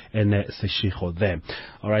Matikoto and Seshiho there.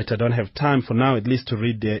 All right, I don't have time for now, at least to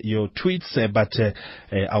read your tweets, but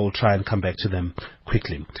I will try and come back to them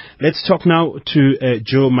quickly. Let's talk now to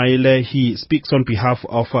Joe Maile. He speaks on behalf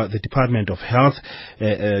of the Department of Health.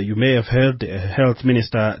 You may have heard Health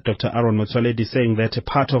Minister Dr. Aaron Motsoaledi saying that a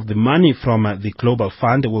part of the money from the Global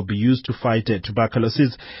Fund will be used to fight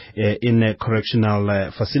tuberculosis in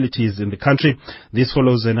correctional facilities in the country. This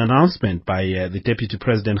follows an announcement by the Deputy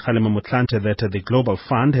President Kgalema Motlanthe that the Global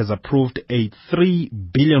Fund has approved a 3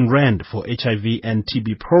 billion rand for HIV and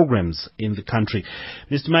TB programs in the country.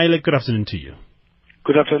 Mr. Maile, good afternoon to you.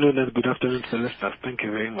 Good afternoon and good afternoon, Celestas. Thank you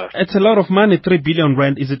very much. It's a lot of money, 3 billion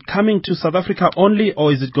rand. Is it coming to South Africa only,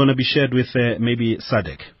 or is it going to be shared with maybe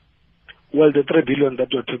SADC? Well, the 3 billion that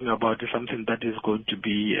we're talking about is something that is going to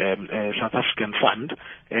be a South African fund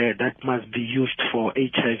that must be used for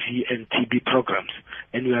HIV and TB programs.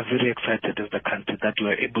 And we are very excited as the country that we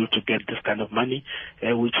are able to get this kind of money,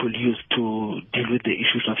 which we'll use to deal with the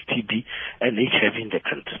issues of TB and HIV in the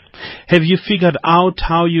country. Have you figured out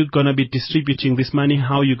how you're going to be distributing this money,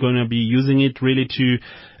 how you're going to be using it really to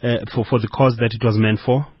for the cause that it was meant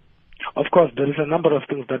for? Of course, there is a number of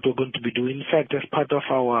things that we're going to be doing. In fact, as part of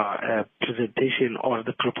our presentation or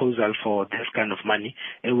the proposal for this kind of money,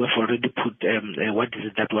 we've already put what is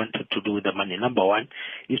it that we wanted to do with the money. Number one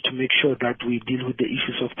is to make sure that we deal with the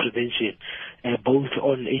issues of prevention, both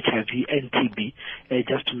on HIV and TB,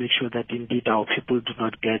 just to make sure that indeed our people do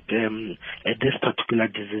not get these particular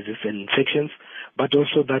diseases and infections, but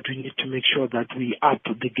also that we need to make sure that we up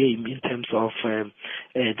the game in terms of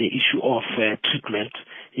the issue of treatment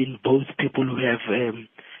in both people who have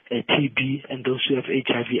TB and those who have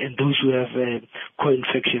HIV and those who have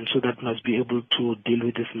co-infection, so that must be able to deal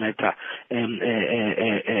with this matter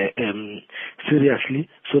seriously,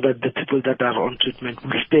 so that the people that are on treatment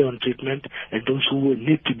will stay on treatment, and those who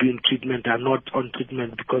need to be in treatment are not on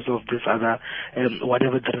treatment because of this other,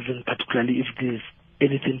 whatever the reason, particularly if there's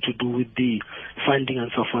anything to do with the funding and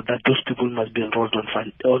so forth, that those people must be enrolled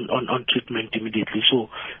on treatment immediately. So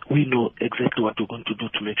we know exactly what we're going to do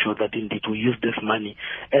to make sure that indeed we use this money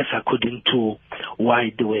as according to why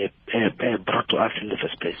they were brought to us in the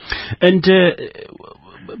first place. And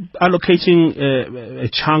allocating a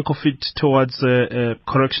chunk of it towards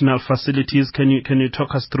correctional facilities, can you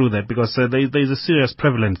talk us through that? Because there is a serious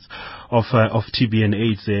prevalence of TB and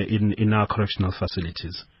AIDS in our correctional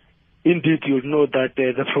facilities. Indeed, you'll know that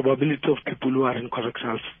the probability of people who are in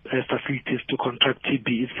correctional facilities to contract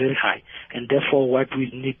TB is very high, and therefore what we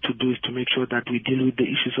need to do is to make sure that we deal with the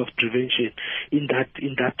issues of prevention in that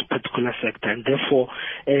particular sector, and therefore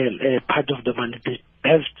part of the money, the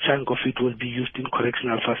best chunk of it will be used in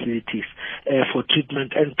correctional facilities for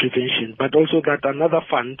treatment and prevention, but also that another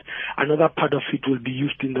part of it will be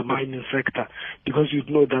used in the mining sector, because you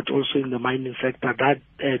know that also in the mining sector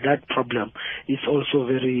that problem is also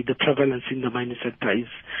the prevalence in the mining sector is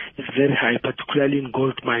very high, particularly in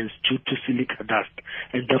gold mines due to silica dust,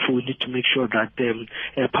 and therefore we need to make sure that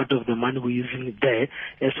part of the money we're using there,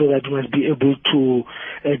 so that we must be able to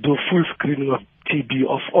do full screening of TB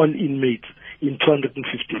of all inmates in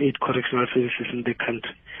 258 correctional services in the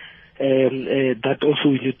country. That also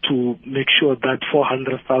we need to make sure that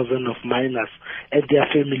 400,000 of minors and their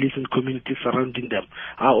families and communities surrounding them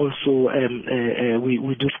are also,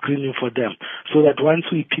 we do screening for them, so that once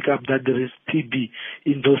we pick up that there is TB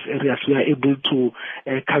in those areas, we are able to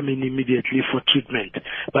come in immediately for treatment.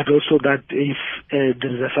 But also that if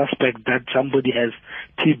there is a suspect that somebody has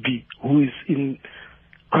TB who is in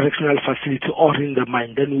correctional facility or in the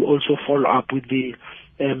mine, then we also follow up with the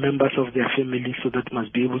members of their family, so that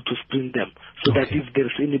must be able to screen them, so that if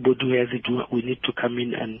there's anybody who has it, we need to come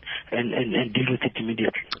in and deal with it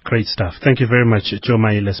immediately. Great stuff. Thank you very much. Joe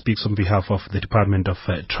Maile speaks on behalf of the Department of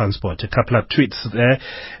Transport. A couple of tweets there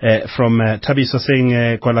from Tabiso saying,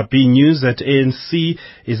 Kwala B News, that ANC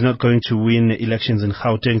is not going to win elections in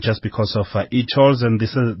Gauteng just because of e-tolls. And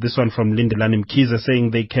this one from Lindelani Mkiza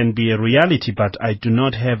saying, they can be a reality, but I do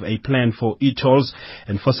not have a plan for e-tolls,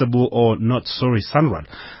 enforceable or not. Sorry, Sanral,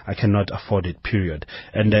 I cannot afford it, period.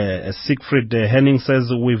 And Siegfried Henning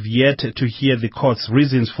says, we've yet to hear the court's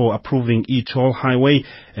reasons for approving e-toll highway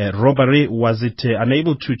robbery. Was it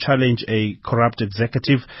unable to challenge a corrupt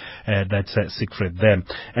executive? That's Siegfried there.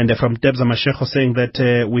 And from Debza Masheko saying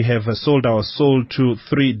that we have sold our soul to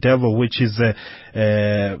 3 devil, which is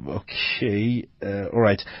okay. All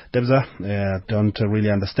right, Debza, don't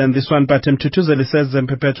really understand this one, but Tutuzeli says,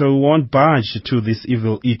 Perpetual won't budge to these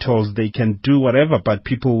evil e-tolls. They can do whatever, but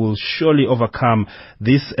people will surely overcome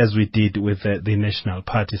this, as we did with the National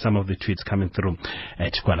Party. Some of the tweets coming through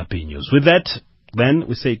at Kwala B News. With that, then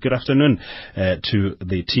we say good afternoon to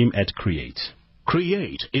the team at Create.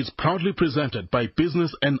 Create is proudly presented by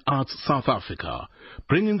Business and Arts South Africa,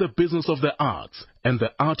 bringing the business of the arts and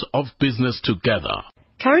the art of business together.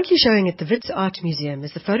 Currently showing at the Wits Art Museum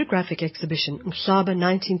is the photographic exhibition Mhlaba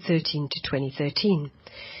 1913 to 2013.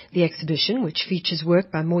 The exhibition, which features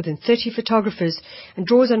work by more than 30 photographers and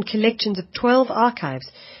draws on collections of 12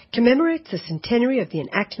 archives, commemorates the centenary of the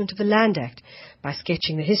enactment of the Land Act by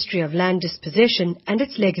sketching the history of land dispossession and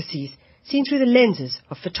its legacies, seen through the lenses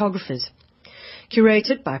of photographers.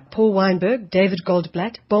 Curated by Paul Weinberg, David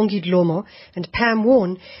Goldblatt, Bongi Dlomo and Pam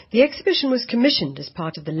Warren, the exhibition was commissioned as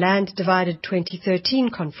part of the Land Divided 2013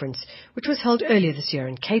 conference, which was held earlier this year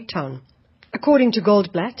in Cape Town. According to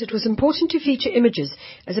Goldblatt, it was important to feature images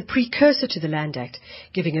as a precursor to the Land Act,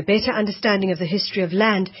 giving a better understanding of the history of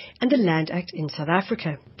land and the Land Act in South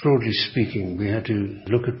Africa. Broadly speaking, we had to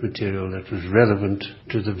look at material that was relevant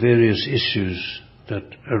to the various issues that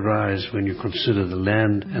arise when you consider the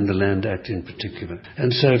land and the Land Act in particular.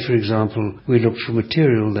 And so, for example, we looked for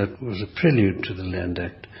material that was a prelude to the Land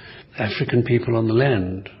Act. African people on the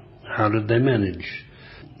land, how did they manage?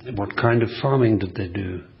 What kind of farming did they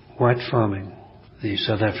do? White farming, the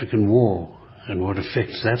South African War and what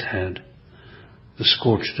effects that had, the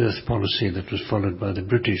scorched earth policy that was followed by the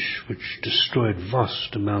British, which destroyed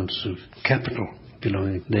vast amounts of capital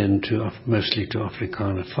belonging then to mostly to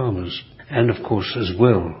Afrikaner farmers, and of course as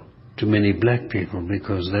well to many black people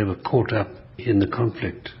because they were caught up in the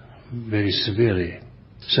conflict very severely.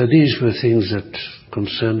 So these were things that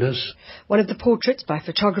concerned us. One of the portraits by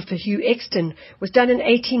photographer Hugh Exton was done in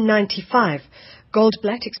 1895.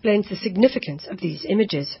 Goldblatt explains the significance of these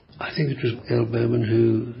images. I think it was L. Bowman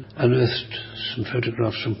who unearthed some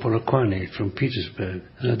photographs from Polokwane, from Petersburg.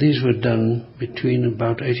 Now, these were done between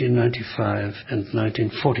about 1895 and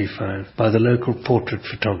 1945 by the local portrait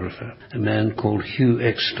photographer, a man called Hugh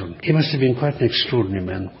Exton. He must have been quite an extraordinary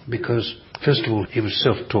man because, first of all, he was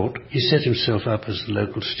self-taught. He set himself up as the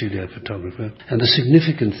local studio photographer. And the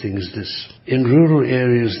significant thing is this. In rural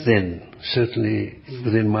areas then, certainly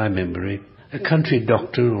within my memory, a country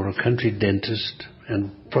doctor or a country dentist,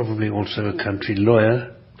 and probably also a country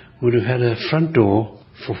lawyer, would have had a front door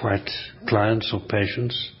for white clients or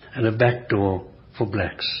patients and a back door for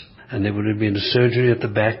blacks. And there would have been a surgery at the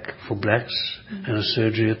back for blacks and a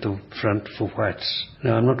surgery at the front for whites.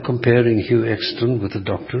 Now, I'm not comparing Hugh Exton with a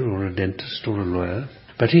doctor or a dentist or a lawyer,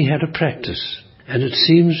 but he had a practice. And it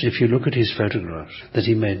seems, if you look at his photographs, that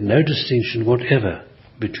he made no distinction whatever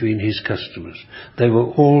between his customers. They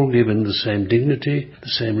were all given the same dignity, the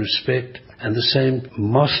same respect, and the same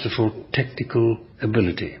masterful technical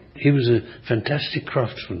ability. He was a fantastic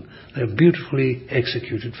craftsman. They were beautifully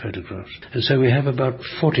executed photographs. And so we have about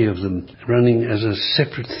 40 of them running as a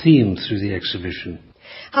separate theme through the exhibition.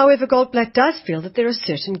 However, Goldblatt does feel that there are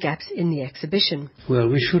certain gaps in the exhibition. Well,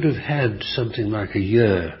 we should have had something like a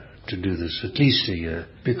year to do this, at least a year,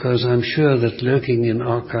 because I'm sure that lurking in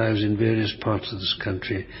archives in various parts of this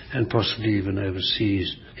country and possibly even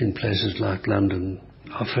overseas in places like London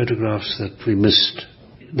are photographs that we missed.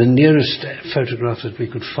 The nearest photograph that we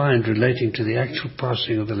could find relating to the actual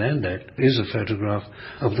passing of the Land Act is a photograph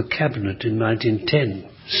of the cabinet in 1910.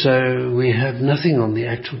 So we have nothing on the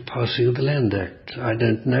actual passing of the Land Act. I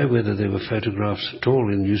don't know whether there were photographs at all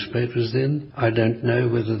in newspapers then. I don't know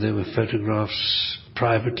whether there were photographs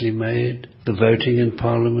privately made, the voting in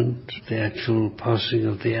Parliament, the actual passing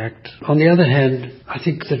of the Act. On the other hand, I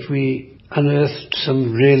think that we unearthed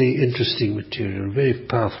some really interesting material, very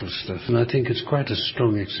powerful stuff, and I think it's quite a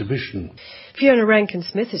strong exhibition. Fiona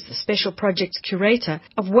Rankin-Smith is the Special Projects Curator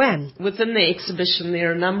of WHAM. Within the exhibition,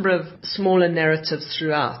 there are a number of smaller narratives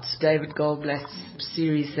throughout. David Goldblatt's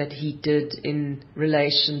series that he did in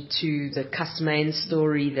relation to the Castlemaine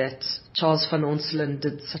story that Charles van Onselen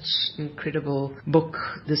did such an incredible book,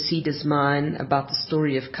 The Cedars Mine, about the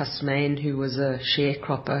story of Castlemaine, who was a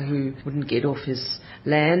sharecropper who wouldn't get off his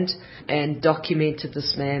land, and documented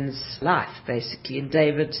this man's life, basically. And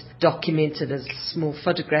David documented a small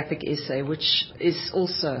photographic essay, which is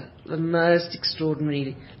also the most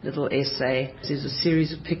extraordinary little essay. There's a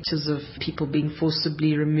series of pictures of people being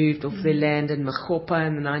forcibly removed off their land in Magopa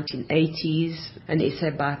in the 1980s, an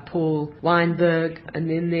essay by Paul Weinberg, and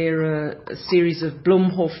then there are a series of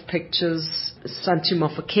Blumhof pictures. Santu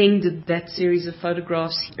Mofokeng did that series of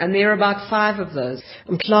photographs, and there are about 5 of those.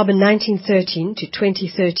 Umhlaba 1913 to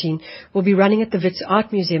 2013 will be running at the Wits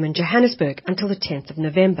Art Museum in Johannesburg until the 10th of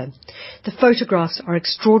November. The photographs are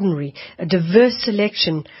extraordinary, a diverse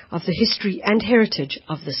selection of the history and heritage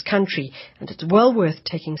of this country, and it's well worth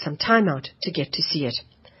taking some time out to get to see it.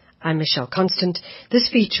 I'm Michelle Constant. This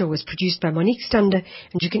feature was produced by Monique Stander,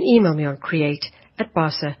 and you can email me on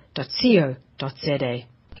create@basa.co.za.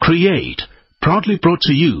 Create, proudly brought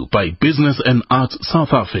to you by Business and Arts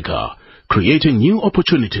South Africa, creating new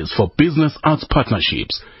opportunities for business arts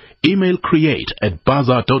partnerships. Email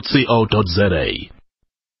create@basa.co.za.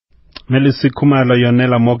 Melisi Kumalo,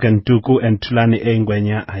 Yonela Morgan Duku, and Tulani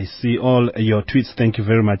Engwenya. I see all your tweets. Thank you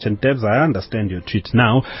very much. And Debs, I understand your tweet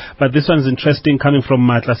now. But this one's interesting, coming from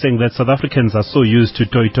Matla, saying that South Africans are so used to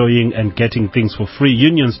toy-toying and getting things for free.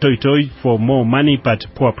 Unions toy-toy for more money but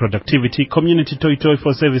poor productivity. Community toy-toy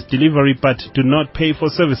for service delivery but do not pay for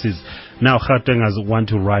services. Now Gautengers want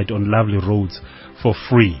to ride on lovely roads for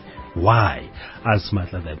free. Why? Ask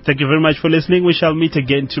Matla then. Thank you very much for listening. We shall meet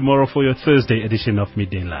again tomorrow for your Thursday edition of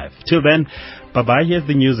Midday Live. Till then, bye-bye. Here's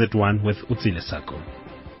the news at 1 with Utsile Sako.